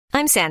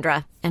I'm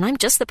Sandra, and I'm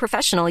just the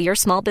professional your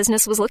small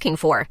business was looking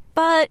for.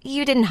 But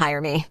you didn't hire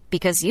me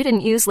because you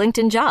didn't use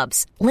LinkedIn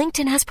Jobs.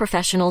 LinkedIn has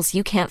professionals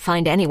you can't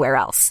find anywhere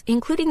else,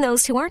 including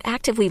those who aren't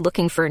actively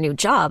looking for a new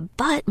job,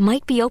 but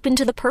might be open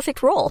to the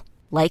perfect role,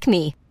 like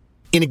me.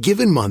 In a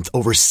given month,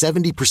 over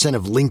 70%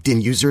 of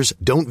LinkedIn users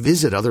don't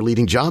visit other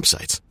leading job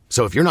sites.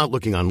 So if you're not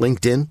looking on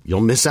LinkedIn,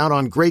 you'll miss out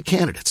on great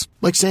candidates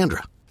like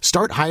Sandra.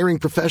 Start hiring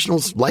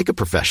professionals like a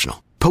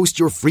professional. Post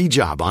your free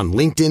job on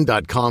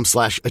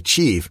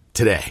linkedin.com/achieve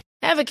today.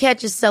 Ever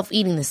catch yourself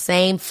eating the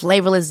same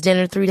flavorless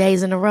dinner 3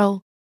 days in a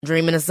row?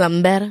 Dreaming of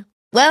something better?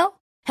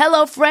 Well,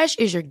 HelloFresh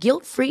is your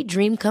guilt-free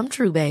dream come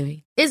true,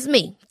 baby. It's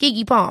me,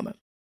 Keke Palmer.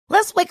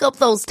 Let's wake up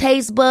those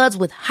taste buds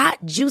with hot,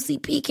 juicy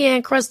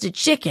pecan-crusted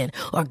chicken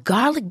or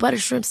garlic butter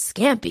shrimp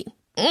scampi.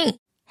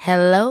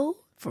 Hello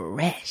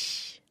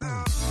Fresh.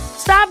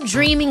 Stop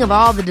dreaming of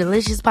all the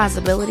delicious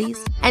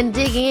possibilities and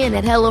dig in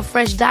at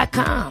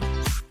HelloFresh.com.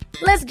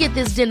 Let's get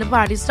this dinner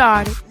party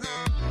started.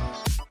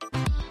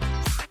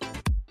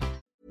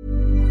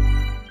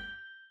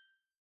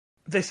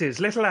 This is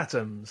Little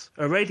Atoms,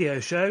 a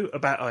radio show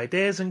about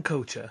ideas and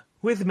culture,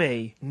 with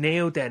me,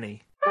 Neil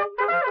Denny.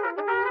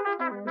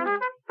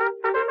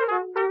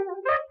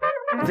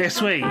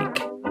 This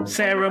week,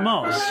 Sarah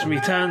Moss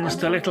returns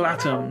to Little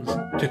Atoms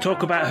to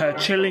talk about her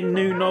chilling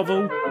new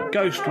novel,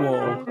 Ghost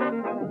Wall.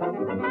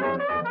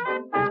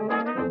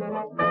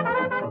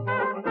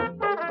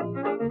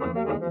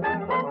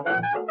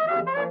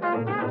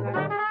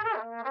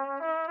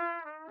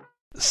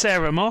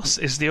 Sarah Moss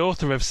is the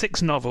author of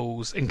 6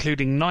 novels,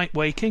 including Night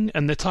Waking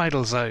and The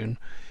Tidal Zone.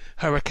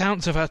 Her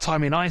accounts of her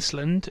time in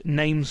Iceland,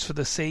 Names for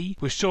the Sea,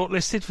 was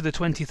shortlisted for the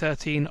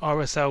 2013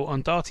 RSL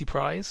Ondati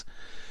Prize,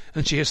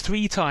 and she has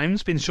 3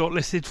 times been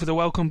shortlisted for the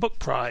Wellcome Book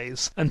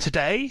Prize. And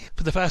today,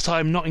 for the first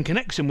time not in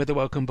connection with the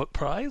Wellcome Book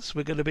Prize,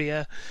 we're going to be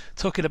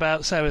talking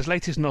about Sarah's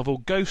latest novel,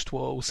 Ghost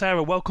Wall.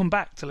 Sarah, welcome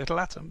back to Little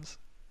Atoms.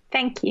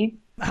 Thank you.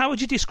 How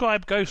would you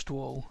describe Ghost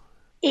Wall?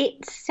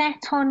 It's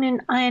set on an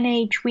Iron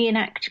Age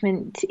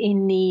reenactment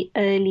in the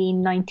early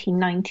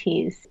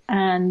 1990s,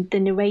 and the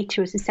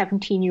narrator is a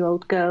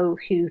 17-year-old girl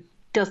who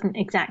doesn't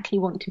exactly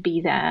want to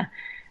be there.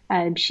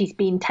 She's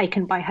been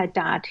taken by her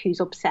dad, who's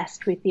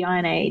obsessed with the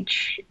Iron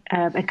Age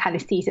and kind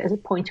of sees it as a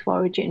point of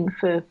origin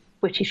for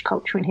British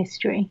culture and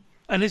history.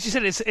 And as you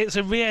said, it's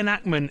a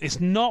reenactment. It's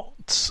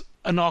not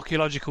an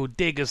archaeological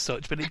dig as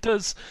such, but it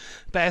does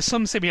bear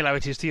some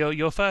similarities to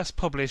your first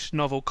published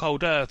novel,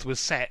 Cold Earth, was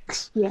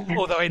set,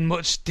 although in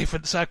much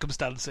different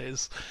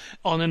circumstances,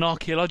 on an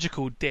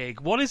archaeological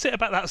dig. What is it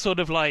about that sort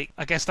of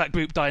that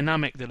group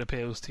dynamic that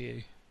appeals to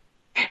you?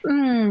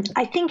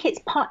 I think it's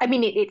part. I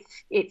mean,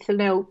 it's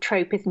an old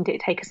trope, isn't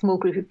it? Take a small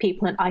group of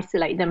people and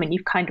isolate them, and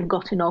you've kind of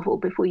got a novel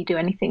before you do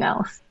anything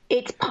else.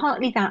 It's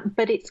partly that,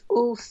 but it's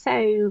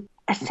also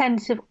a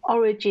sense of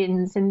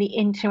origins and the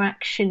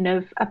interaction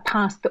of a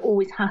past that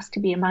always has to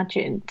be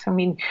imagined. I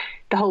mean,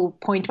 the whole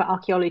point about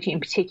archaeology,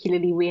 and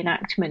particularly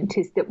reenactment,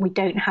 is that we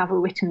don't have a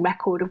written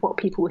record of what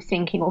people were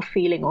thinking or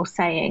feeling or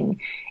saying.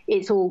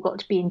 It's all got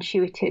to be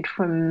intuited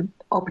from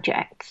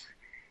objects.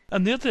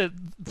 And the other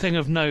thing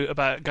of note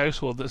about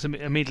Ghost Wall that's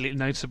immediately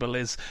noticeable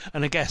is,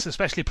 and I guess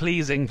especially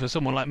pleasing for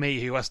someone like me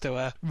who has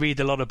to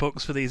read a lot of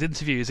books for these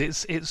interviews,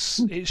 it's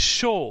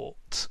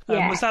short.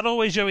 Was that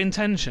always your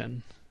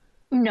intention?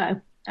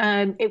 No,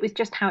 it was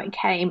just how it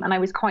came, and I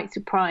was quite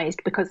surprised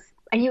because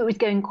I knew it was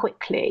going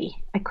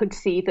quickly. I could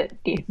see that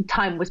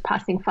time was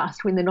passing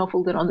faster in the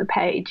novel than on the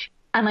page.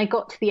 And I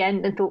got to the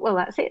end and thought, well,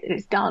 that's it,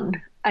 it's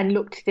done. And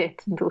looked at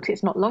it and thought,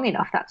 it's not long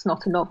enough, that's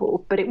not a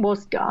novel, but it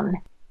was done.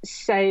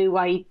 So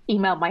I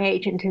emailed my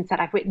agent and said,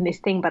 I've written this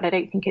thing, but I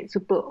don't think it's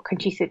a book.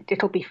 And she said,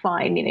 it'll be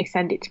fine,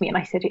 send it to me. And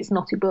I said, it's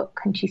not a book.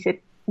 And she said,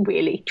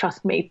 really,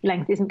 trust me,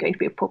 length isn't going to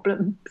be a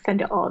problem, send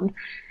it on.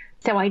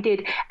 So I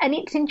did. And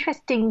it's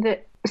interesting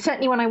that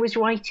certainly when I was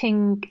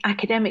writing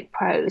academic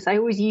prose, I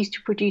always used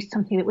to produce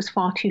something that was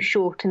far too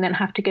short and then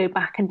have to go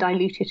back and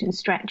dilute it and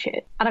stretch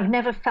it. And I've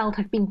never felt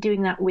I've been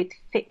doing that with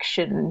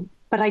fiction.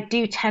 But I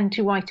do tend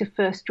to write a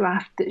first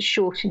draft that's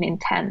short and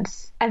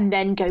intense and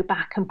then go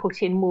back and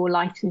put in more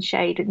light and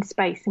shade and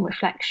space and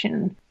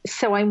reflection.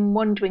 So I'm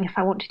wondering if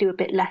I want to do a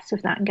bit less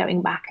of that,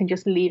 going back and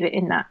just leave it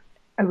in that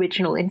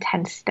original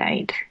intense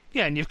state.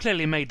 Yeah, and you've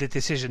clearly made the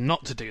decision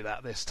not to do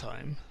that this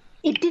time.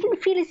 It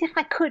didn't feel as if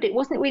I could. It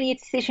wasn't really a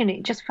decision.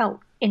 It just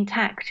felt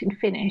intact and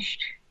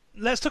finished.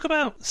 Let's talk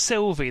about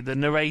Sylvie, the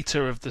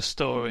narrator of the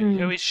story.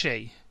 Who is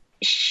she?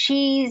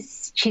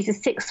 She's a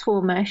sixth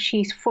former.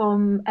 She's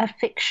from a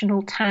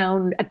fictional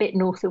town a bit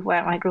north of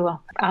where I grew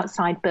up,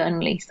 outside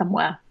Burnley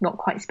somewhere, not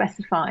quite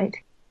specified.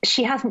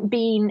 She hasn't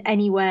been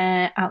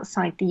anywhere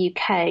outside the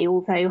UK,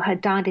 although her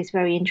dad is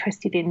very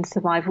interested in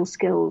survival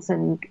skills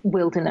and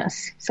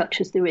wilderness,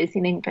 such as there is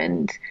in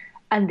England,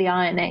 and the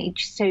Iron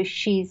Age. So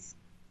she's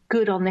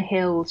good on the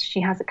hills.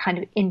 She has a kind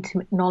of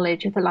intimate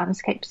knowledge of the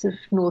landscapes of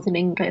northern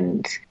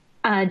England,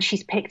 and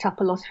she's picked up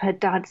a lot of her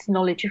dad's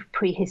knowledge of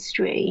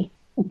prehistory.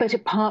 But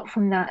apart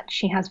from that,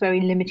 she has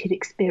very limited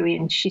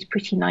experience. She's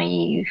pretty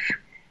naive.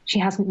 She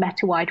hasn't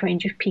met a wide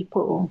range of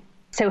people.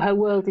 So her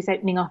world is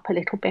opening up a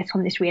little bit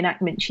on this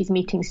reenactment. She's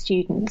meeting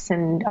students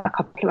and a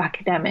couple of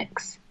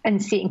academics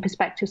and seeing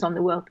perspectives on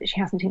the world that she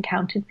hasn't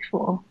encountered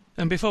before.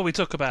 And before we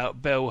talk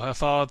about Bill, her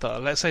father,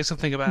 let's say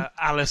something about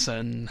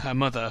Alison, her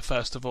mother,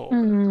 first of all.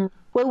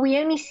 Well, we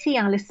only see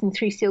Alison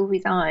through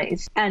Sylvie's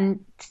eyes,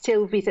 and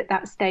Sylvie's at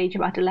that stage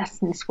of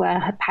adolescence where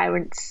her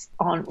parents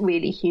aren't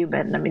really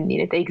human. I mean,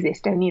 they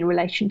exist only in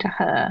relation to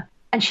her.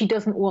 And she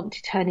doesn't want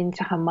to turn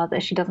into her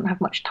mother. She doesn't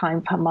have much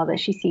time for her mother.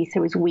 She sees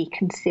her as weak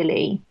and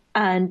silly.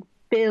 And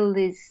Bill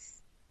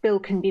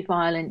can be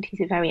violent.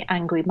 He's a very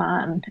angry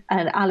man.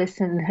 And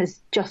Alison has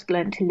just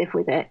learned to live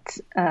with it,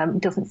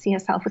 doesn't see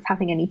herself as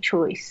having any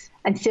choice.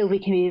 And Sylvie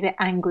can be a bit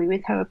angry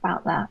with her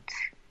about that.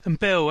 And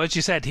Bill, as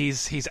you said,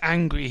 he's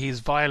angry,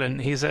 he's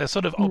violent, he's a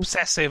sort of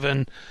obsessive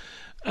and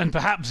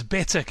perhaps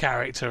bitter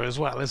character as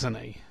well, isn't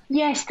he?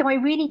 Yes, though I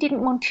really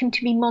didn't want him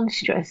to be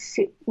monstrous.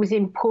 It was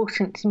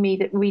important to me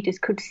that readers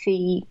could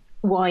see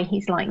why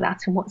he's like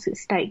that and what's at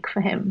stake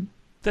for him.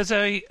 There's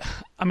I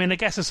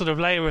guess a sort of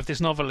layer of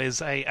this novel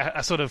is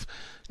a sort of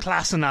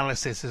class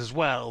analysis as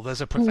well. There's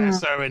a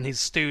professor and his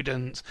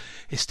students.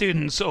 His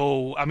students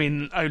all,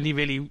 only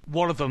really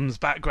one of them's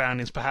background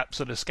is perhaps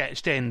sort of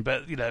sketched in,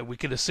 but, we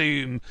could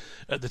assume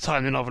at the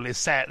time the novel is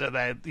set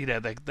that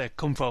they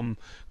come from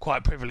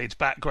quite privileged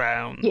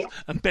backgrounds. Yeah.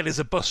 And Bill is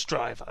a bus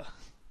driver.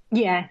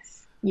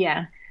 Yes,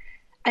 yeah.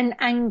 And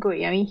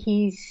angry.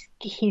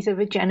 He's of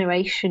a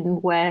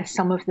generation where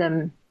some of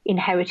them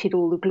inherited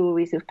all the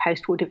glories of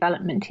post-war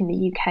development in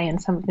the UK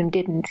and some of them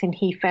didn't, and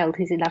he failed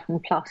his 11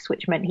 plus,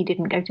 which meant he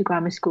didn't go to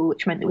grammar school,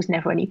 which meant there was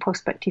never any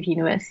prospect of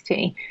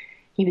university.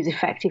 He was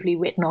effectively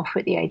written off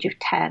at the age of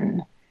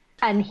 10,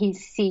 and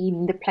he's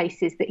seen the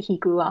places that he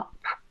grew up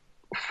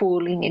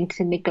falling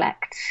into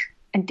neglect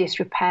and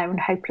disrepair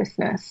and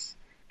hopelessness,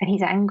 and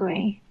he's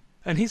angry.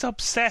 And he's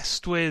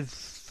obsessed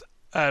with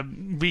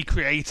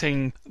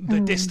recreating the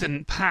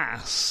distant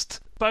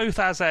past, both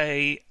as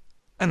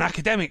an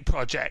academic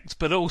project,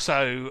 but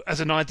also as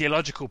an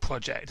ideological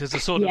project, as a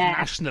sort of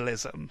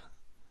nationalism.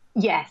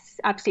 Yes,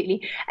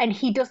 absolutely. And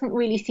he doesn't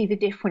really see the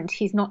difference.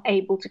 He's not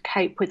able to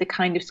cope with a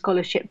kind of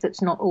scholarship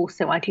that's not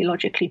also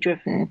ideologically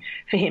driven.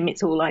 For him,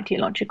 it's all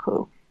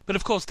ideological. But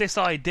of course, this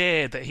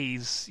idea that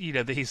he's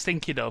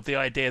thinking of, the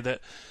idea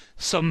that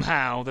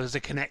somehow there's a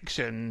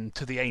connection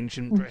to the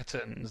ancient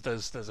Britons,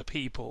 there's a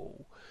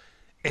people,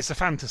 it's a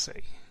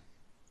fantasy.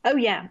 Oh,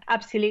 yeah,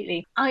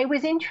 absolutely. I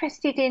was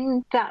interested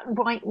in that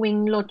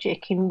right-wing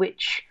logic in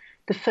which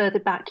the further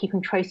back you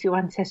can trace your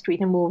ancestry,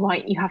 the more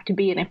right you have to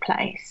be in a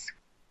place.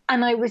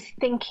 And I was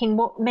thinking,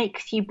 what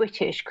makes you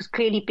British? Because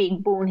clearly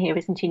being born here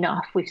isn't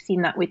enough. We've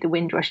seen that with the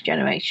Windrush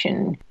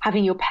generation.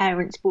 Having your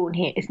parents born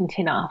here isn't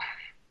enough.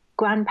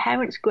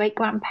 Grandparents,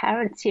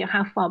 great-grandparents,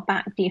 how far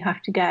back do you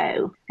have to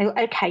go?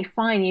 Okay,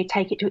 fine, you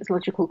take it to its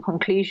logical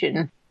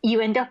conclusion. You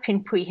end up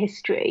in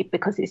prehistory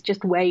because it's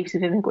just waves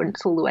of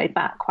immigrants all the way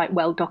back, quite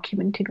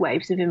well-documented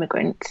waves of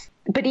immigrants.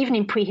 But even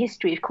in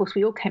prehistory, of course,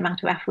 we all came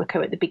out of Africa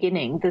at the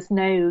beginning. There's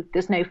no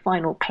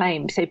final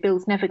claim, so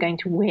Bill's never going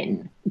to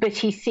win. But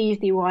he sees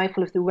the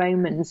arrival of the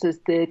Romans as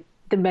the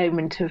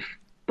moment of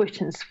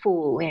Britain's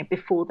fall.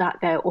 Before that,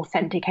 they're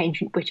authentic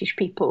ancient British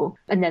people,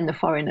 and then the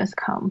foreigners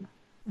come.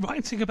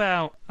 Writing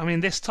about,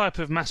 this type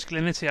of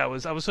masculinity, I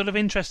was sort of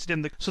interested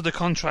in the sort of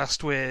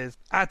contrast with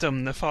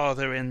Adam, the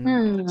father in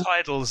the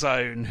Tidal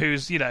Zone,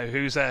 who's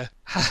a,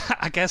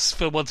 I guess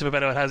for want of a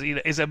better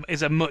word,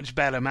 is a much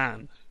better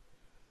man.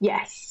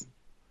 Yes,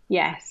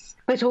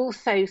 but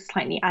also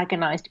slightly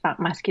agonised about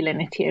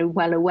masculinity, and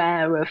well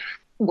aware of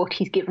what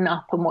he's given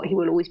up and what he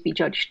will always be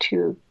judged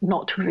to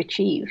not to have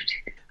achieved.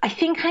 I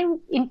think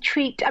I'm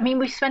intrigued.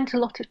 We've spent a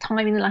lot of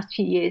time in the last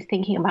few years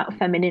thinking about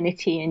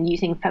femininity and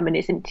using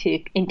feminism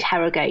to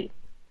interrogate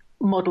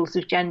models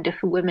of gender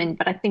for women,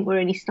 but I think we're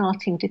only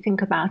starting to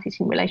think about it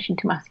in relation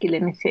to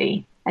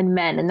masculinity and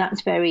men, and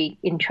that's very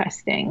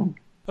interesting.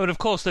 But of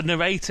course, the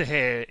narrator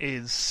here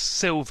is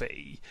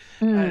Sylvie,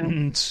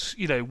 and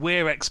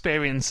we're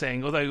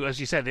experiencing, although as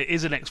you said, it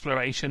is an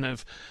exploration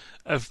of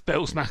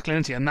Bill's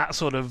masculinity and that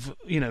sort of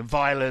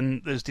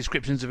violent. There's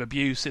descriptions of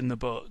abuse in the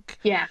book.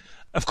 Yeah.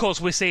 Of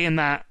course, we're seeing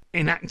that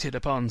enacted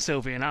upon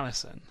Sylvie and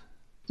Alison.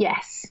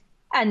 Yes,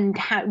 and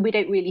we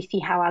don't really see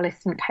how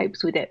Alison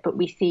copes with it, but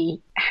we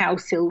see how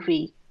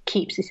Sylvie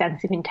keeps a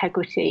sense of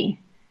integrity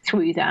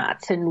through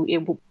that, and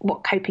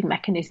what coping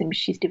mechanisms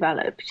she's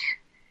developed.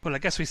 Well, I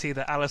guess we see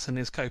that Alison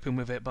is coping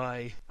with it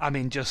by,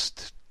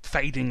 just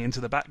fading into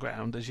the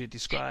background, as you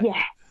described.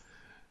 Yeah.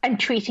 And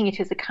treating it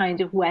as a kind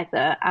of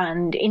weather,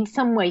 and in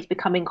some ways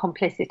becoming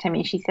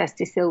complicit. She says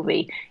to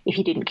Sylvie, if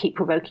you didn't keep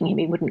provoking him,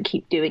 he wouldn't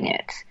keep doing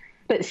it.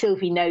 But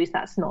Sylvie knows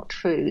that's not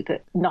true,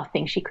 that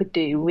nothing she could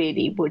do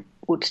really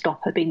would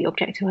stop her being the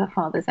object of her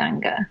father's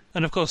anger.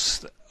 And of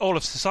course, all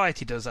of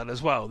society does that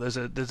as well. There's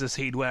a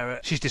scene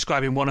where she's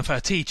describing one of her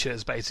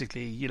teachers,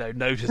 basically,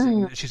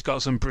 noticing that she's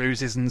got some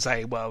bruises and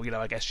say, well,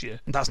 I guess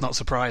that's not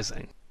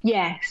surprising.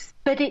 Yes,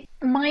 but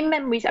my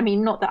memories,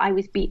 not that I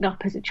was beaten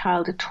up as a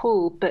child at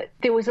all, but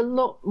there was a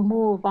lot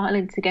more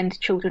violence against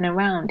children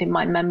around in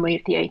my memory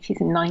of the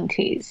 80s and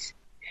 90s.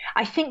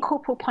 I think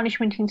corporal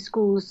punishment in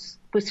schools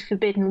was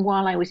forbidden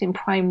while I was in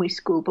primary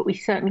school, but we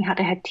certainly had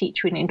a head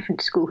teacher in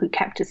infant school who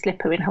kept a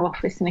slipper in her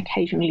office and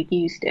occasionally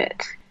used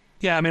it.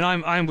 Yeah, I mean,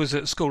 I was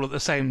at school at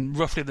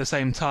roughly the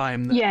same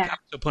time that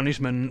capital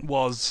punishment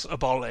was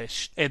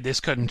abolished in this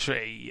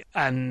country,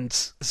 and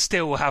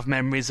still have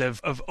memories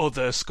of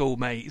other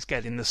schoolmates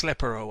getting the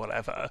slipper or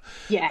whatever.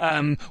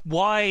 Yeah.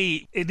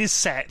 Why it is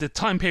set, the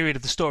time period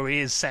of the story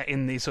is set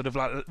in the sort of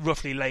like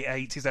roughly late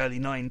 80s, early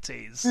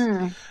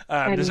 90s.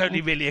 There's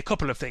only really a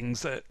couple of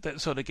things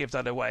that sort of give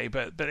that away,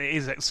 but it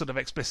is sort of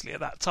explicitly at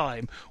that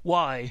time.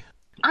 Why?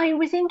 I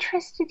was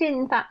interested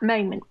in that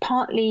moment,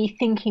 partly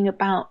thinking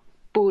about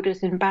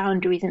borders and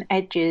boundaries and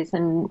edges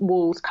and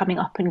walls coming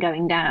up and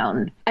going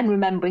down, and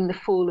remembering the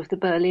fall of the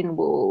Berlin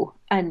Wall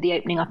and the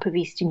opening up of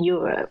Eastern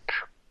Europe,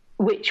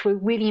 which were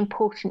really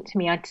important to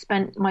me. I'd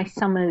spent my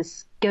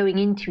summers going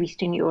into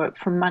Eastern Europe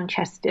from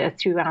Manchester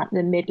throughout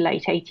the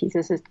mid-late 80s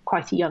as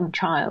quite a young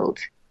child.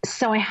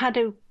 So I had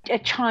a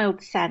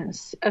child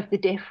sense of the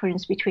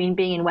difference between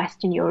being in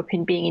Western Europe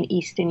and being in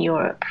Eastern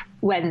Europe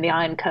when the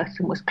Iron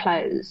Curtain was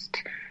closed,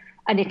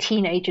 and a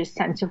teenager's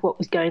sense of what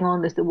was going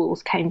on as the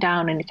walls came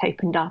down and it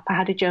opened up. I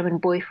had a German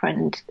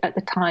boyfriend at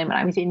the time, and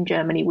I was in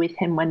Germany with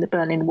him when the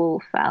Berlin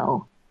Wall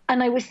fell.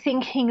 And I was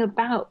thinking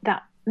about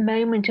that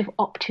moment of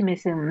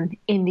optimism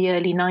in the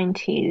early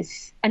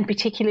 90s, and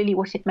particularly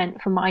what it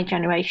meant for my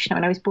generation. I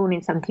mean, I was born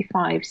in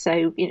 75,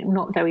 so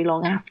not very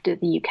long after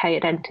the UK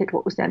had entered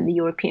what was then the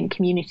European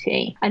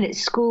community. And at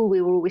school,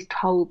 we were always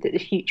told that the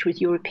future was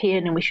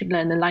European and we should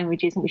learn the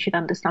languages and we should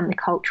understand the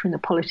culture and the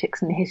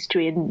politics and the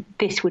history, and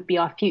this would be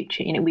our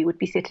future. We would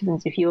be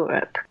citizens of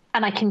Europe.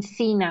 And I can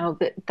see now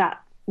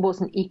that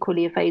wasn't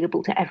equally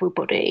available to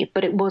everybody,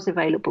 but it was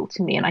available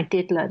to me, and I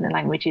did learn the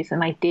languages,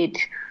 and I did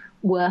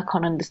work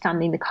on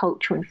understanding the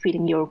culture and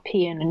feeling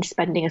European and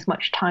spending as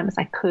much time as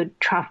I could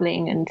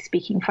travelling and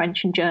speaking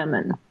French and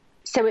German.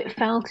 So it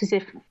felt as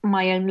if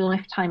my own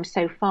lifetime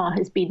so far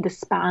has been the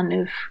span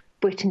of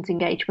Britain's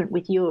engagement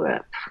with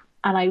Europe,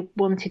 and I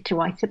wanted to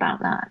write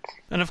about that.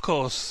 And of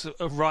course,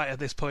 right at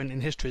this point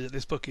in history that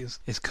this book is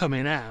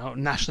coming out,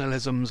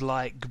 nationalisms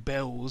like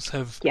bills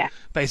have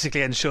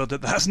basically ensured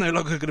that that's no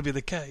longer going to be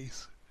the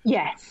case.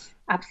 Yes.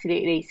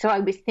 Absolutely. So I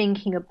was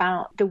thinking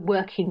about the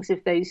workings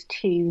of those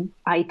two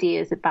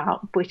ideas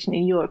about Britain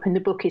and Europe, and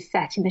the book is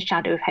set in the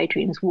shadow of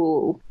Hadrian's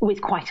Wall,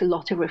 with quite a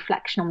lot of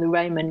reflection on the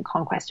Roman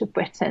conquest of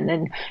Britain.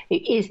 And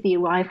it is the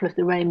arrival of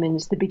the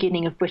Romans, the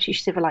beginning of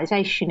British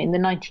civilization. In the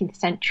 19th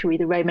century,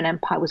 the Roman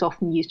Empire was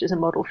often used as a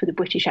model for the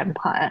British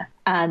Empire,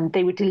 and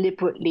they were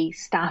deliberately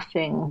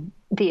staffing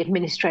the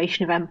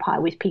administration of empire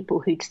with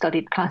people who'd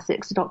studied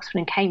classics at Oxford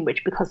and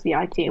Cambridge, because the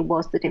idea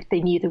was that if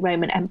they knew the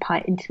Roman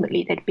Empire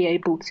intimately, they'd be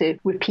able to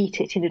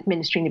repeat it in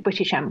administering the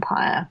British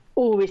Empire.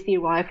 Or is the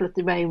arrival of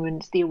the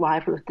Romans the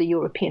arrival of the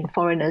European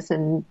foreigners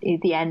and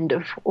the end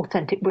of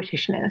authentic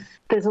Britishness?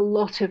 There's a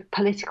lot of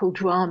political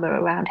drama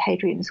around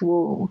Hadrian's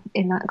Wall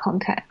in that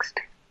context.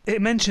 It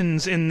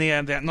mentions in the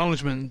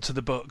acknowledgement to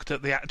the book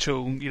that the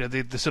actual,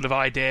 the sort of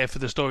idea for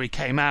the story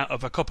came out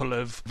of a couple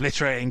of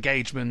literary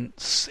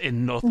engagements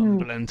in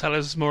Northumberland. Tell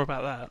us more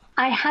about that.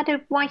 I had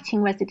a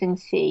writing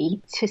residency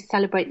to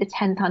celebrate the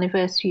 10th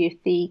anniversary of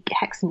the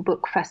Hexham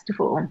Book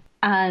Festival.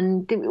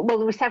 And there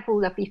were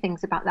several lovely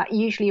things about that.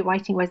 Usually a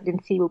writing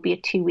residency will be a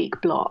 2-week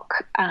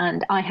block,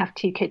 and I have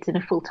 2 kids and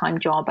a full-time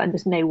job, and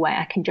there's no way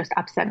I can just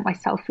absent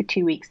myself for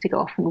 2 weeks to go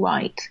off and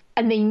write.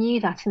 And they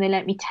knew that, and they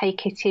let me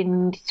take it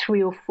in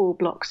 3 or 4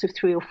 blocks of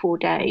 3 or 4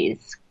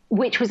 days,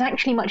 which was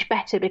actually much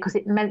better because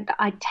it meant that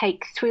I'd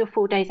take 3 or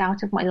 4 days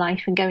out of my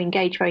life and go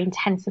engage very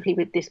intensively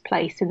with this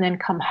place, and then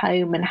come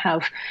home and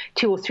have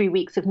 2 or 3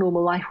 weeks of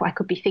normal life where I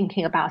could be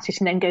thinking about it,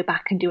 and then go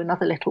back and do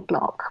another little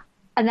block.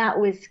 And that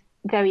was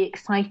very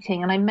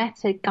exciting. And I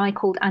met a guy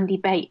called Andy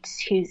Bates,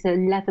 who's a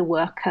leather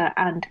worker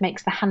and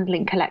makes the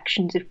handling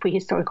collections of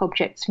prehistoric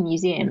objects for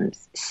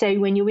museums. So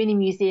when you're in a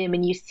museum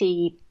and you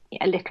see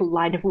a little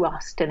line of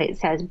rust and it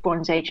says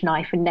Bronze Age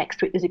knife, and next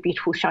to it there's a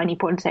beautiful shiny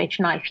Bronze Age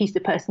knife, he's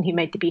the person who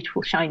made the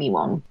beautiful shiny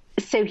one.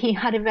 So he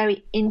had a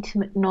very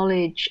intimate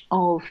knowledge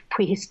of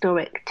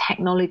prehistoric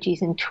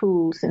technologies and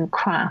tools and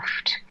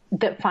craft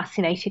that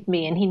fascinated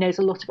me, and he knows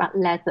a lot about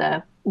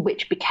leather,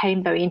 which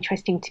became very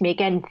interesting to me.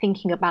 Again,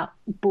 thinking about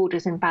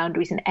borders and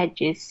boundaries and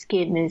edges.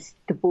 Skin is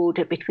the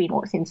border between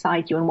what's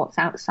inside you and what's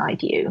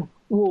outside you.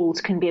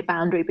 Walls can be a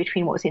boundary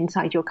between what's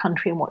inside your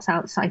country and what's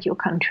outside your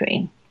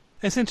country.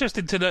 It's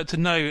interesting to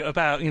know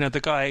about,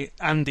 the guy,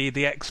 Andy,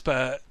 the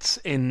expert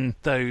in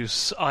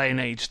those Iron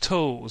Age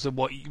tools, and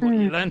what you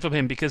learn from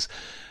him, because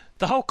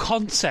the whole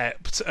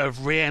concept of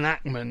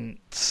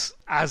reenactment,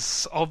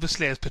 as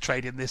obviously as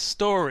portrayed in this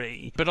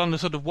story, but on a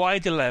sort of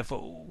wider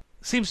level,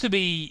 seems to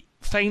be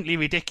faintly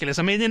ridiculous.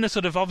 I mean, in a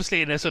sort of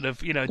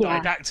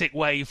didactic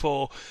way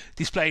for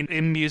displaying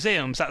in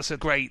museums, that's a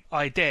great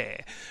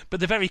idea. But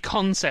the very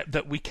concept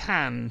that we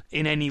can,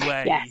 in any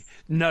way,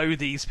 know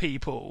these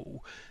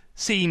people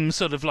seems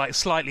sort of like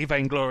slightly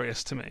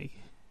vainglorious to me.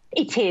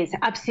 It is,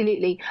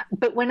 absolutely.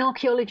 But when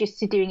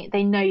archaeologists are doing it,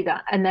 they know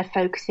that, and they're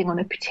focusing on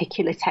a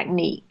particular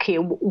technique.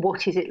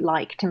 What is it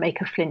like to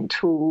make a flint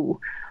tool?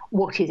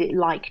 What is it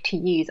like to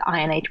use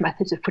Iron Age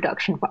methods of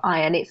production for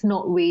iron? It's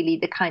not really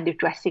the kind of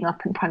dressing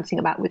up and prancing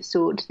about with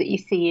swords that you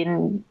see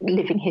in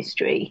living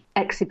history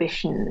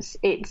exhibitions.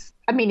 It's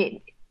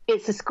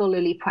a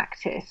scholarly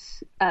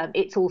practice.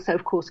 It's also,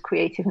 of course,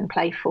 creative and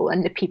playful,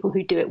 and the people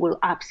who do it will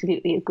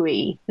absolutely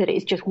agree that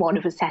it's just one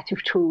of a set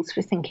of tools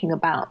for thinking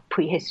about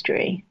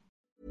prehistory.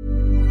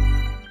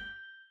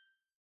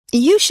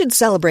 You should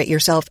celebrate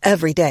yourself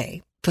every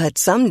day, but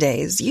some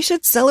days you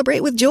should celebrate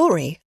with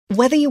jewelry.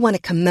 Whether you want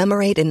to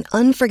commemorate an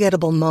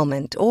unforgettable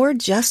moment or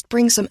just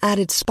bring some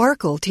added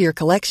sparkle to your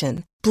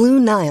collection, Blue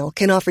Nile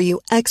can offer you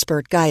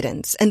expert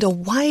guidance and a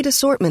wide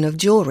assortment of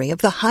jewelry of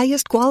the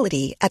highest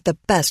quality at the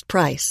best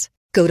price.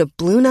 Go to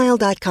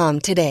BlueNile.com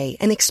today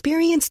and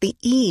experience the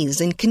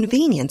ease and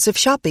convenience of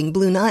shopping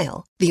Blue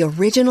Nile, the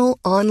original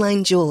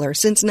online jeweler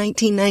since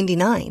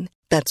 1999.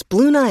 That's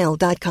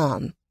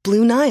BlueNile.com.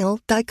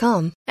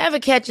 BlueNile.com. Ever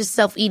catch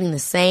yourself eating the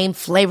same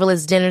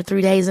flavorless dinner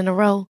 3 days in a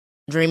row?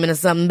 Dreaming of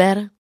something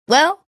better?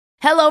 Well,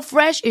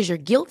 HelloFresh is your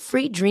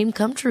guilt-free dream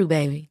come true,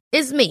 baby.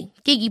 It's me,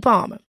 Keke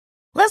Palmer.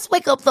 Let's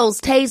wake up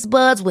those taste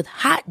buds with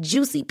hot,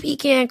 juicy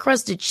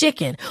pecan-crusted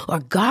chicken or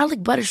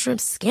garlic butter shrimp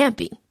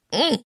scampi.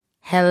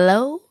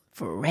 Hello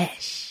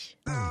Fresh.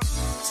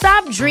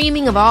 Stop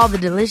dreaming of all the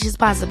delicious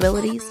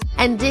possibilities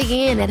and dig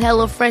in at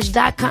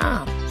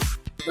HelloFresh.com.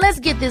 Let's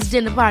get this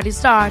dinner party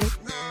started.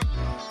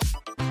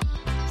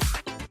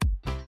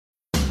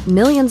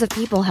 Millions of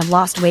people have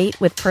lost weight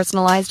with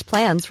personalized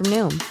plans from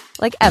Noom.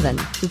 Like Evan,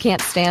 who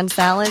can't stand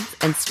salads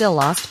and still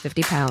lost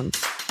 50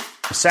 pounds.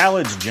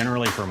 Salads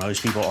generally for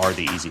most people are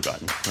the easy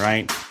button,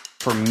 right?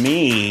 For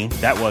me,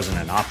 that wasn't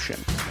an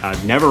option.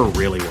 I never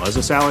really was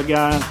a salad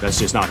guy. That's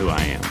just not who I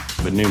am.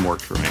 But Noom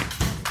worked for me.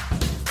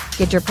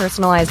 Get your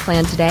personalized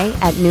plan today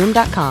at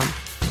Noom.com.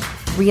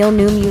 Real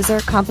Noom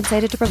user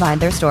compensated to provide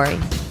their story.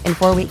 In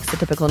 4 weeks, the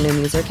typical Noom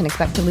user can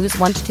expect to lose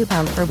 1 to 2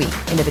 pounds per week.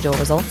 Individual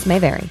results may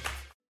vary.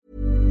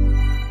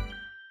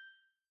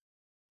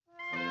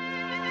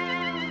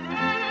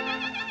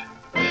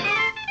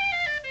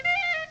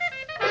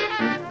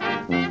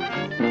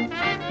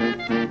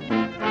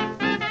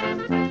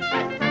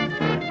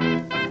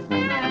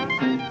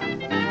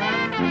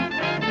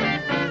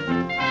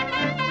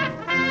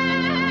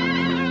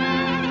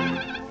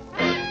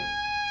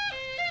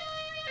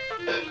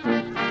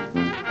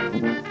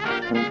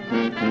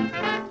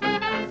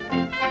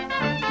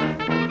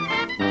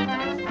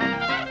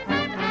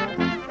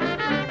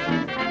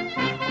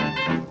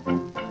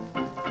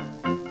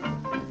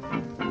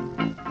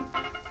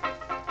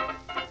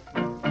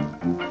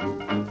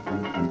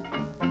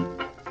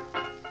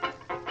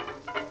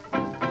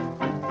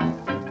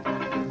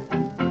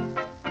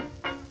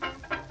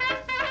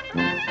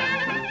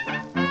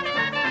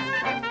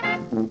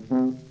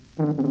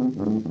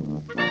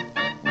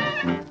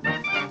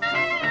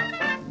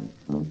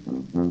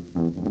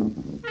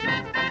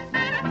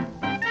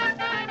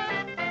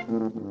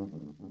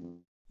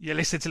 You're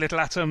listening to Little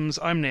Atoms.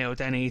 I'm Neil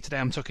Denny. Today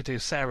I'm talking to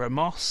Sarah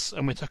Moss,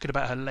 and we're talking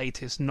about her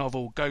latest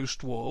novel,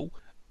 Ghost Wall.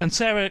 And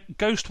Sarah,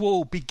 Ghost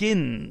Wall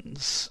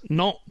begins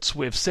not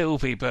with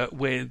Sylvie, but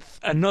with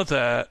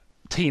another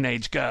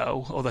teenage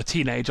girl, although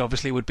teenage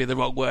obviously would be the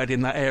wrong word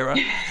in that era.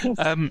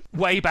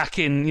 way back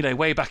in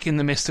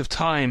the mist of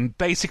time.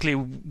 Basically,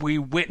 we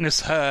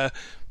witness her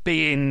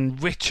being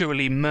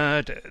ritually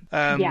murdered.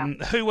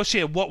 Who was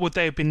she? What would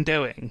they have been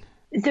doing?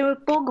 There are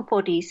bog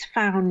bodies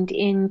found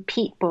in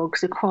peat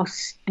bogs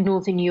across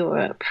Northern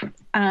Europe,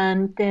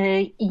 and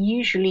they're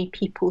usually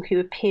people who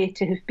appear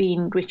to have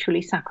been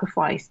ritually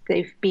sacrificed.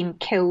 They've been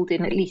killed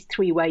in at least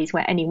 3 ways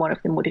where any one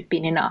of them would have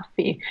been enough.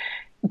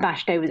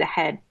 Bashed over the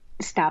head,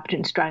 stabbed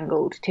and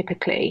strangled,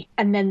 typically.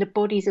 And then the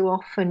bodies are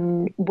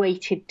often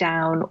weighted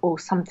down or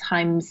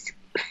sometimes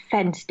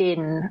fenced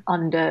in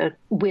under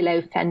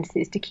willow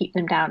fences to keep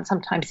them down,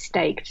 sometimes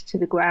staked to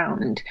the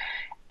ground,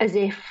 as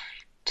if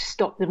to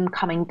stop them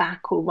coming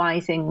back or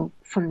rising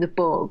from the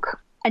bog.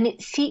 And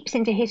it seeps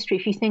into history.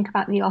 If you think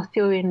about the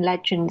Arthurian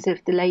legends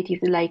of the Lady of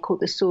the Lake or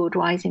the sword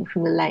rising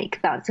from the lake,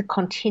 that's a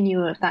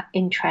continuum of that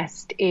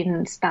interest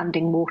in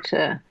standing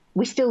water.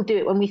 We still do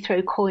it when we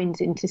throw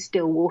coins into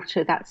still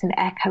water. That's an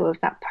echo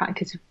of that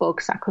practice of bog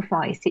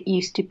sacrifice. It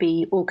used to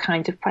be all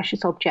kinds of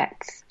precious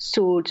objects,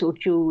 swords or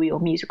jewellery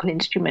or musical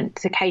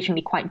instruments,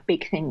 occasionally quite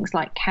big things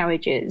like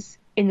carriages.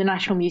 In the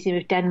National Museum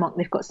of Denmark,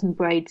 they've got some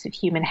braids of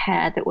human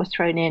hair that were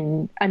thrown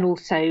in, and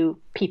also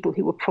people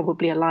who were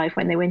probably alive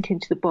when they went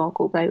into the bog,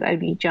 although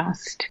only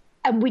just.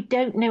 And we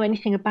don't know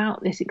anything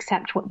about this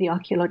except what the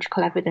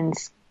archaeological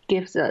evidence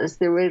gives us.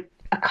 There are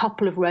a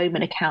couple of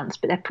Roman accounts,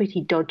 but they're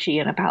pretty dodgy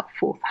and about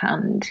fourth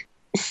hand.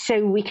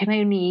 So we can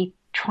only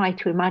try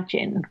to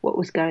imagine what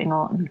was going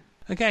on.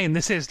 Again,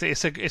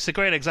 it's a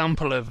great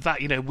example of that.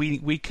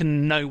 We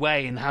can no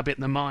way inhabit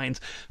the mind.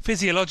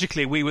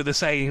 Physiologically, we were the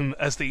same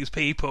as these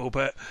people,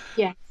 but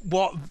yeah.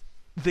 What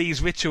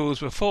these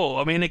rituals were for.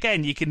 I mean,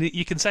 again, you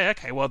can say,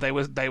 okay, well, they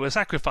were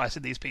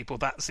sacrificing these people.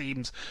 That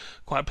seems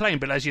quite plain.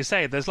 But as you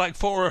say, there's like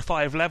 4 or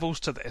 5 levels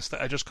to this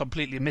that are just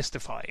completely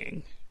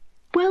mystifying.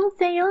 Well,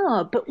 they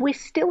are, but we're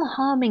still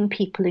harming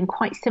people in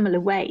quite similar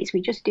ways.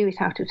 We just do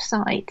it out of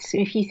sight. So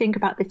if you think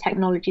about the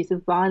technologies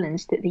of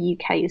violence that the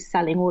UK is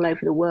selling all over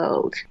the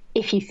world,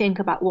 if you think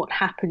about what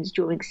happens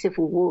during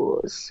civil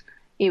wars,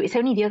 it's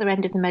only the other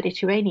end of the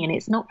Mediterranean.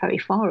 It's not very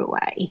far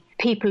away.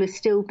 People are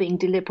still being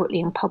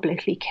deliberately and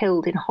publicly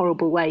killed in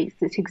horrible ways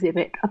that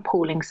exhibit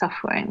appalling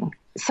suffering.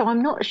 So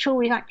I'm not sure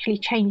we've actually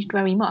changed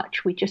very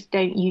much. We just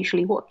don't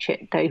usually watch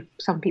it, though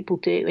some people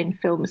do in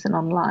films and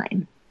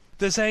online.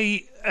 There's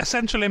a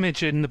central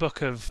image in the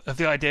book of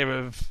the idea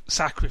of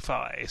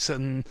sacrifice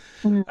and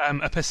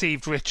a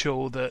perceived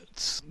ritual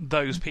that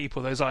those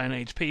people, those Iron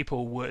Age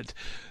people, would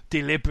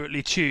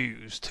deliberately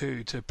choose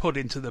to put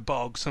into the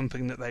bog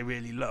something that they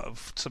really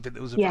loved, something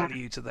that was of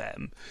value to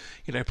them,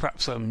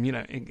 perhaps some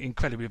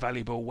incredibly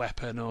valuable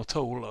weapon or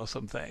tool or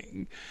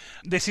something.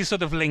 This is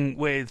sort of linked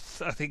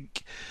with, I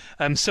think,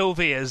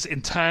 Sylvie has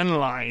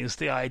internalised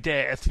the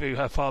idea through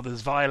her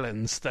father's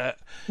violence that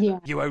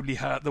you only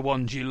hurt the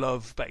ones you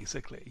love,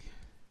 basically.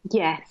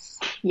 Yes,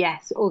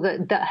 or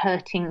that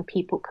hurting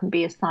people can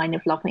be a sign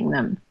of loving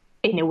them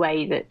in a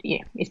way that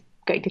is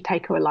going to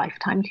take her a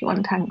lifetime to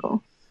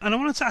untangle. And I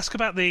wanted to ask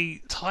about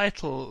the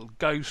title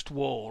Ghost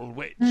Wall,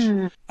 which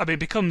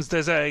becomes,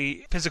 there's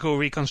a physical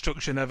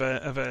reconstruction of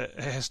a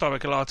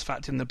historical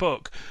artifact in the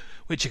book,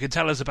 which you can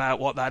tell us about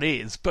what that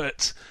is.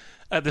 But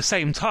at the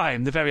same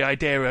time, the very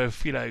idea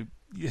of,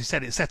 you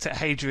said it's set at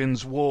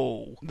Hadrian's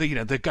Wall,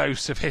 the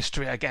ghosts of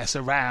history, I guess,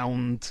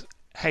 around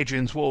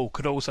Hadrian's Wall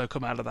could also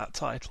come out of that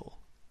title.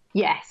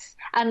 Yes.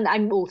 And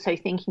I'm also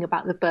thinking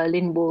about the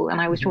Berlin Wall,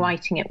 and I was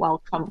writing it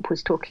while Trump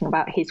was talking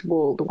about his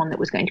wall, the one that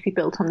was going to be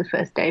built on the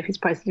first day of his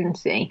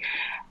presidency,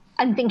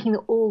 and thinking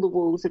that all the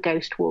walls are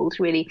ghost walls,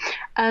 really.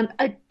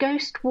 A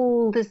ghost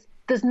wall,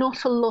 there's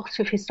not a lot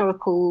of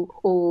historical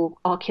or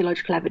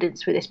archaeological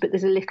evidence for this, but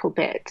there's a little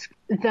bit,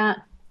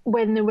 that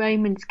when the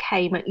Romans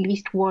came, at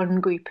least one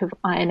group of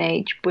Iron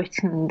Age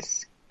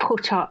Britons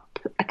put up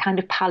a kind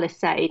of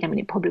palisade. I mean,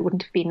 it probably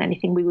wouldn't have been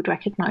anything we would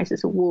recognise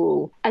as a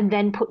wall, and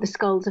then put the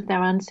skulls of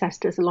their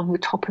ancestors along the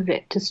top of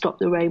it to stop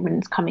the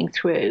Romans coming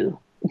through.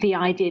 The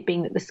idea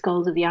being that the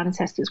skulls of the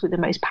ancestors were the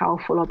most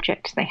powerful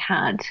objects they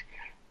had.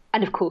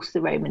 And of course,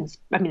 the Romans,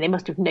 they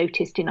must have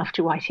noticed enough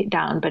to write it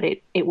down, but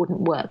it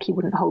wouldn't work. You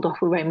wouldn't hold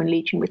off a Roman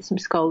legion with some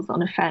skulls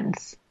on a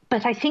fence.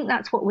 But I think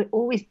that's what we're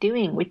always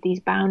doing with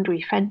these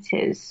boundary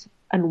fences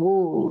and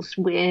walls.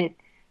 We're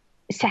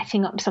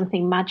setting up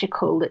something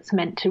magical that's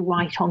meant to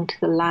write onto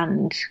the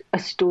land a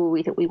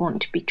story that we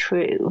want to be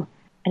true,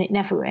 and it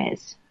never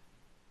is.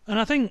 And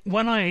I think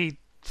when I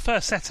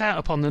first set out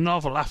upon the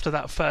novel after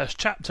that first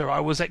chapter,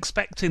 I was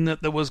expecting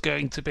that there was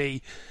going to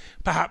be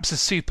perhaps a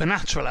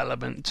supernatural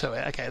element to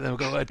it. Okay, there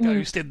was a word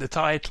ghost in the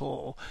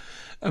title,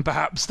 and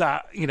perhaps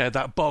that,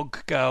 that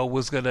bog girl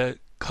was going to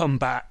come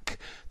back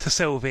to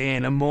Sylvie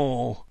in a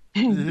more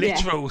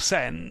literal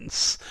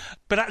sense.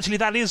 But actually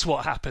that is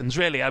what happens,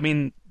 really.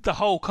 The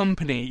whole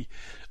company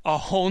are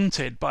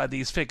haunted by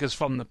these figures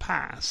from the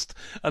past,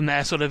 and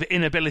their sort of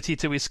inability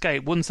to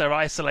escape. Once they're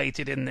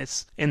isolated in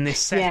this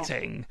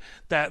setting,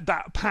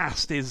 that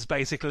past is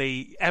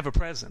basically ever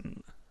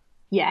present.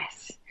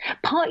 Yes,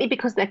 partly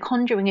because they're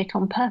conjuring it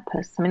on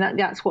purpose.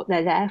 That's what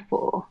they're there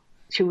for,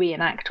 to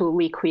reenact or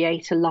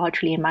recreate a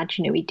largely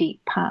imaginary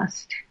deep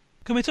past.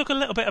 Can we talk a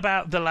little bit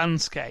about the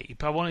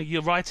landscape?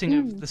 You're writing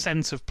of the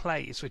sense of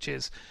place, which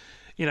is,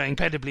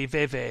 incredibly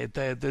vivid.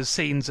 There's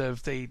scenes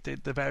of the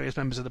various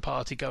members of the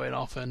party going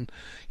off and,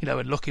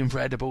 and looking for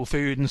edible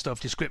food and stuff,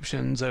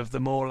 descriptions of the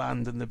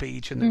moorland and the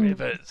beach and the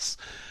rivers.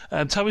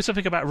 Tell me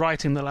something about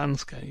writing the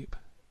landscape.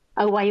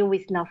 Oh, I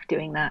always loved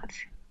doing that.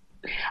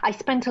 I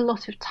spent a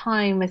lot of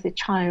time as a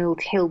child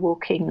hill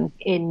walking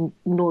in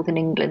northern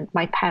England.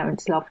 My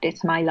parents loved it,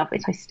 and I love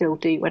it. I still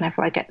do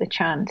whenever I get the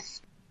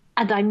chance.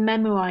 And I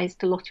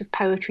memorised a lot of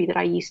poetry that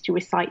I used to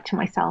recite to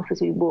myself as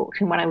we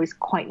walked, and when I was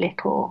quite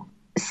little.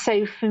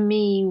 So for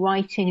me,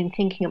 writing and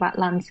thinking about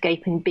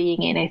landscape and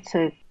being in it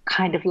are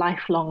kind of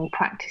lifelong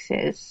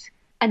practices.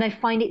 And I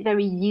find it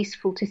very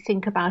useful to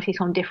think about it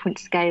on different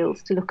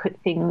scales, to look at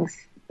things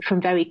from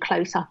very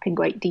close up in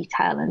great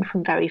detail and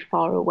from very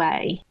far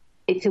away.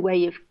 It's a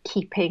way of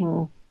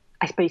keeping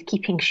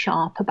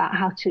sharp about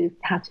how to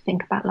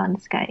think about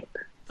landscape.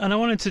 And I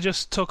wanted to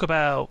just talk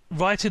about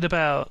writing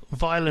about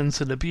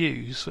violence and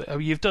abuse.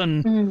 You've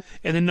done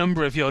in a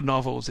number of your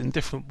novels in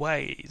different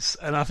ways.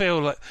 And I feel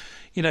like,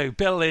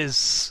 Bill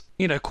is,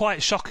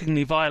 quite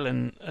shockingly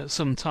violent at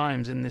some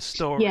times in this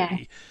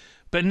story,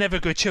 but never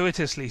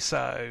gratuitously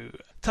so.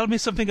 Tell me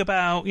something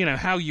about,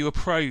 how you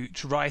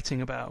approach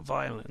writing about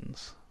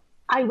violence.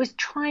 I was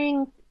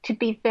trying to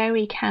be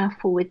very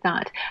careful with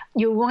that.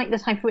 You're right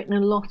that I've written a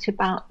lot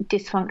about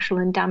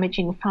dysfunctional and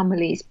damaging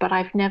families, but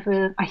I've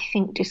never, I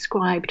think,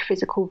 described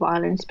physical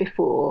violence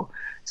before.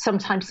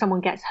 Sometimes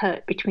someone gets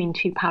hurt between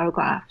two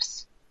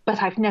paragraphs,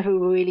 but I've never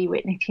really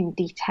written it in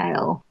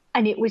detail.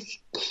 And it was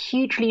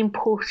hugely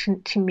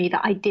important to me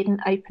that I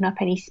didn't open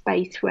up any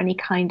space for any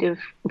kind of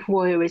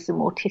voyeurism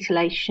or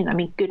titillation. I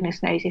mean,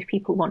 goodness knows if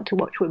people want to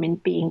watch women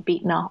being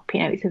beaten up,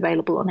 it's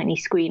available on any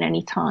screen,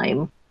 any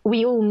time.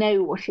 We all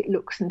know what it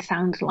looks and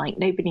sounds like.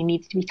 Nobody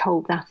needs to be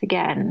told that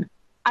again.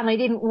 And I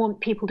didn't want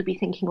people to be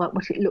thinking about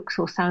what it looks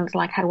or sounds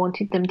like. I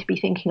wanted them to be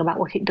thinking about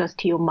what it does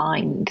to your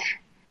mind.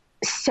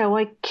 So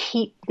I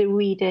keep the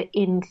reader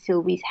in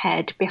Sylvie's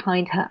head,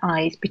 behind her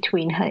eyes,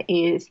 between her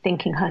ears,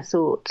 thinking her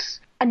thoughts.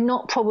 And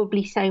not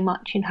probably so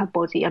much in her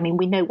body. I mean,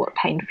 we know what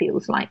pain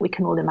feels like. We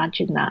can all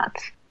imagine that.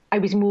 I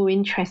was more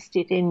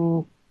interested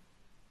in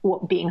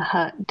what being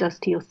hurt does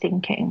to your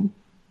thinking.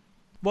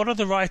 What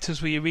other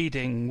writers were you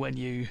reading when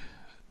you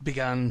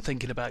began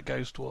thinking about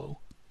Ghostwall?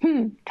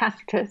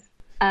 Tacitus.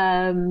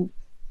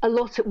 A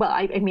lot of,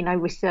 I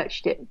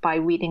researched it by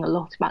reading a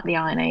lot about the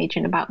Iron Age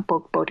and about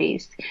bog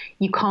bodies.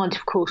 You can't,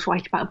 of course,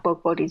 write about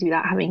bog bodies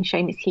without having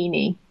Seamus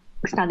Heaney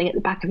standing at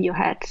the back of your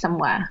head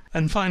somewhere.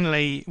 And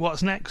finally,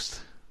 what's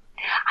next?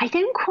 I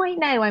don't quite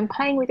know. I'm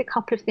playing with a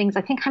couple of things.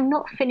 I think I'm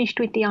not finished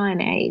with the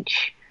Iron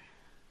Age,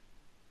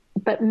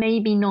 but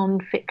maybe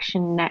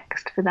non-fiction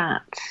next for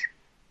that.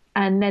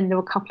 And then there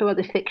are a couple of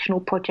other fictional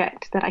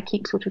projects that I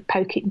keep sort of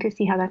poking to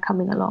see how they're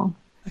coming along.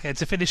 Okay,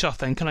 to finish off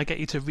then, can I get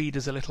you to read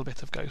us a little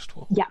bit of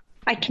Ghostwall? Yeah,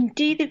 I can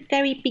do the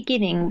very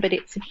beginning, but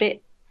it's a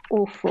bit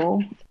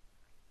awful.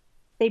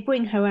 They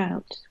bring her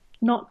out,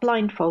 not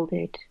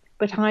blindfolded,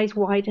 but eyes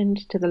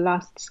widened to the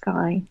last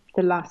sky,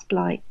 the last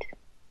light.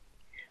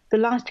 The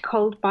last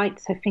cold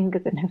bites her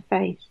fingers and her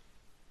face.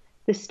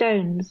 The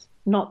stones,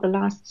 not the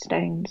last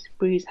stones,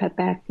 bruise her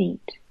bare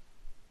feet.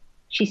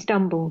 She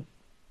stumbles.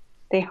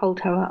 They hold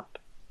her up.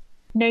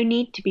 No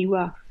need to be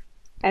rough.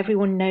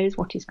 Everyone knows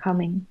what is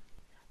coming.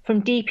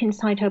 From deep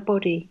inside her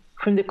body,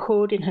 from the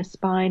cord in her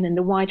spine and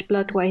the wide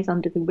bloodways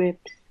under the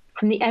ribs,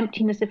 from the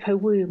emptiness of her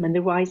womb and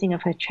the rising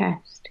of her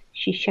chest,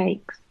 she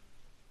shakes.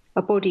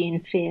 A body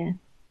in fear.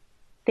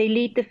 They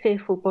lead the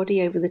fearful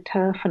body over the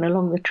turf and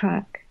along the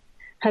track.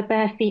 Her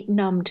bare feet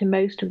numb to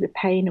most of the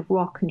pain of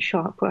rock and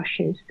sharp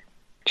rushes.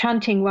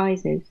 Chanting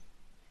rises.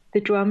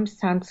 The drums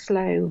sound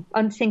slow,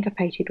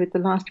 unsyncopated with the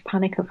last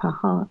panic of her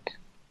heart.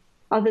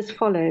 Others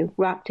follow,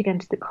 wrapped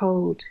against the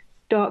cold,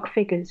 dark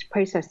figures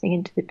processing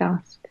into the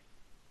dusk.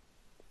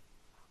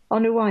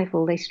 On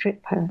arrival, they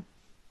strip her.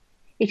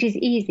 It is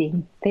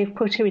easy. They have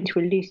put her into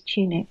a loose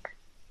tunic.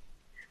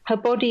 Her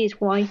body is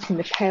white in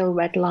the pale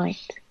red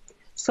light,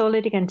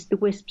 solid against the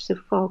wisps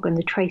of fog and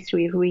the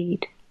tracery of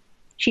reed.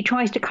 She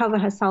tries to cover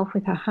herself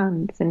with her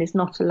hands and is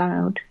not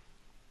allowed.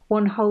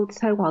 One holds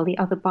her while the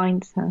other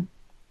binds her.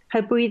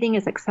 Her breathing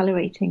is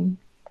accelerating,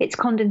 its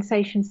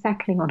condensation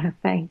settling on her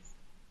face.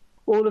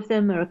 All of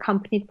them are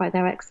accompanied by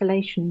their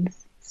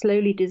exhalations,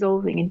 slowly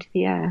dissolving into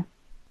the air.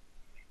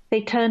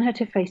 They turn her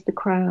to face the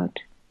crowd.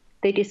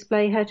 They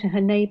display her to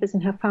her neighbours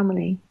and her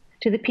family,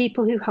 to the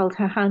people who held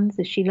her hands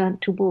as she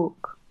learnt to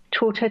walk,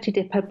 taught her to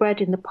dip her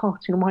bread in the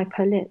pot and wipe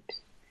her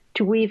lips,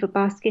 to weave a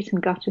basket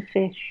and gut a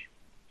fish.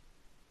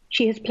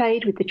 She has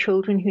played with the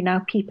children who now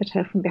peep at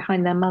her from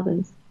behind their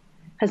mothers,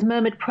 has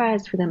murmured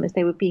prayers for them as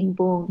they were being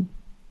born.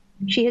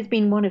 She has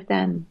been one of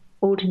them,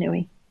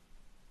 ordinary.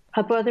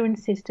 Her brother and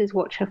sisters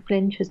watch her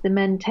flinch as the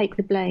men take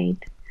the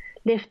blade,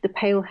 lift the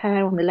pale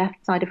hair on the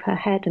left side of her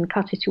head and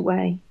cut it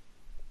away.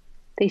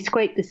 They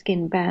scrape the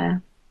skin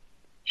bare.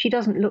 She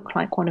doesn't look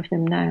like one of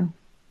them now.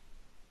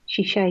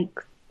 She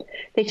shakes.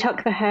 They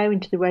tuck the hair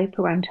into the rope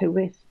around her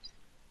wrists.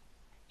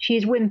 She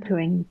is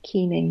whimpering,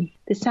 keening.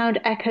 The sound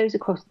echoes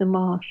across the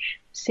marsh,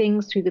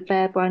 sings through the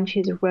bare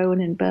branches of rowan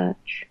and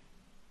birch.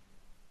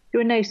 There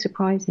are no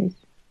surprises.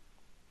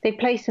 They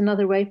place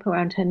another rope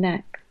around her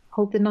neck,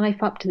 hold the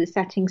knife up to the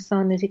setting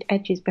sun as it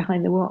edges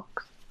behind the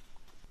rocks.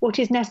 What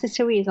is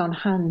necessary is on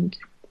hand,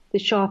 the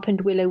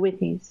sharpened willow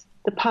withies,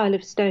 the pile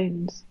of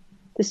stones,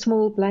 the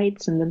small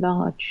blades and the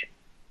large,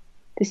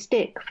 the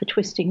stick for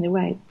twisting the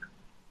rope.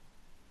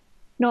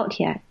 Not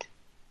yet.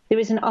 There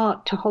is an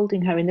art to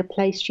holding her in the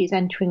place she is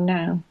entering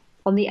now,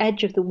 on the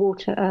edge of the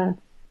water earth,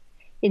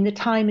 in the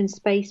time and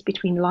space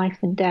between life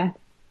and death,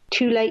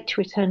 too late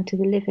to return to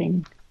the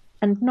living,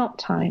 and not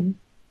time,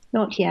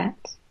 not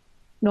yet,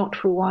 not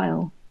for a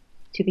while,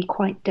 to be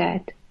quite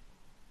dead.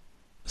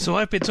 So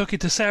I've been talking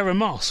to Sarah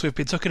Moss. We've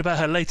been talking about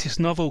her latest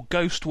novel,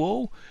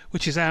 Ghostwall,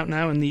 which is out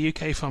now in the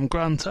UK from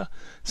Granta.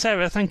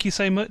 Sarah, thank you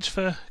so much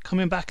for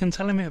coming back and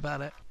telling me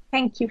about it.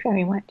 Thank you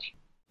very much.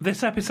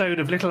 This episode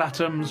of Little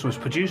Atoms was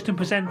produced and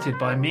presented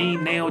by me,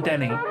 Neil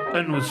Denny,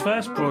 and was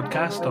first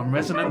broadcast on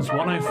Resonance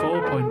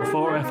 104.4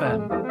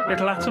 FM.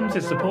 Little Atoms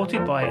is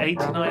supported by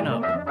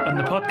 89UP, and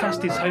the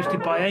podcast is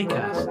hosted by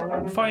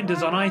Acast. Find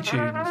us on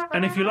iTunes,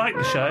 and if you like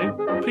the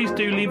show, please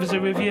do leave us a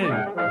review.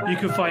 You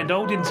can find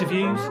old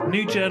interviews,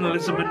 new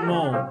journalism and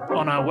more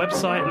on our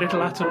website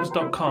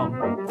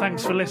littleatoms.com.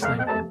 Thanks for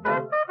listening.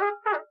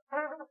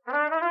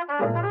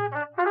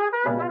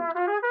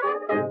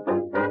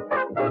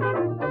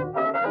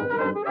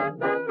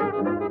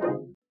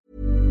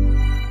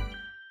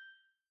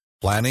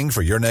 Planning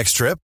for your next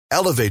trip?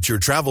 Elevate your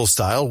travel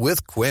style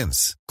with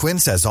Quince.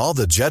 Quince has all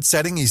the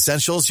jet-setting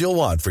essentials you'll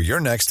want for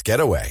your next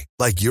getaway,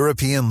 like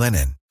European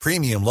linen,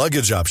 premium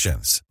luggage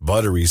options,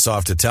 buttery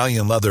soft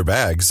Italian leather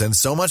bags, and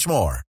so much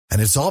more.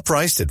 And it's all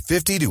priced at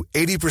 50 to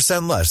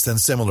 80% less than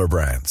similar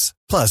brands.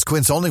 Plus,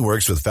 Quince only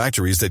works with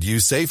factories that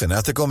use safe and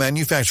ethical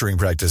manufacturing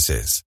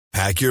practices.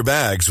 Pack your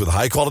bags with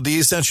high-quality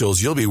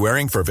essentials you'll be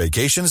wearing for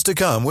vacations to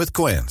come with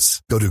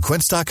Quince. Go to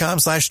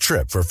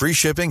quince.com/trip for free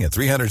shipping and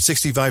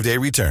 365-day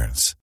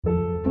returns.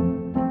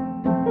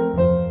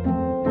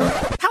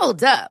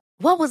 Hold up.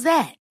 What was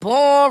that?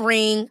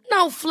 Boring.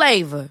 No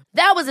flavor.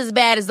 That was as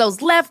bad as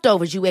those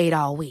leftovers you ate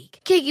all week.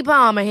 Keke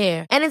Palmer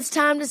here, and it's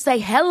time to say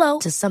hello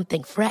to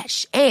something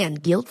fresh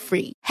and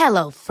guilt-free.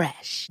 Hello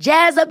Fresh.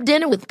 Jazz up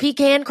dinner with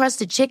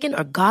pecan-crusted chicken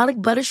or garlic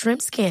butter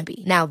shrimp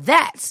scampi. Now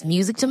that's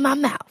music to my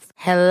mouth.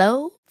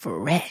 Hello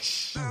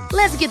Fresh.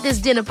 Let's get this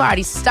dinner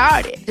party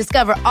started.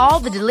 Discover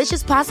all the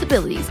delicious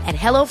possibilities at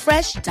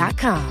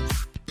HelloFresh.com.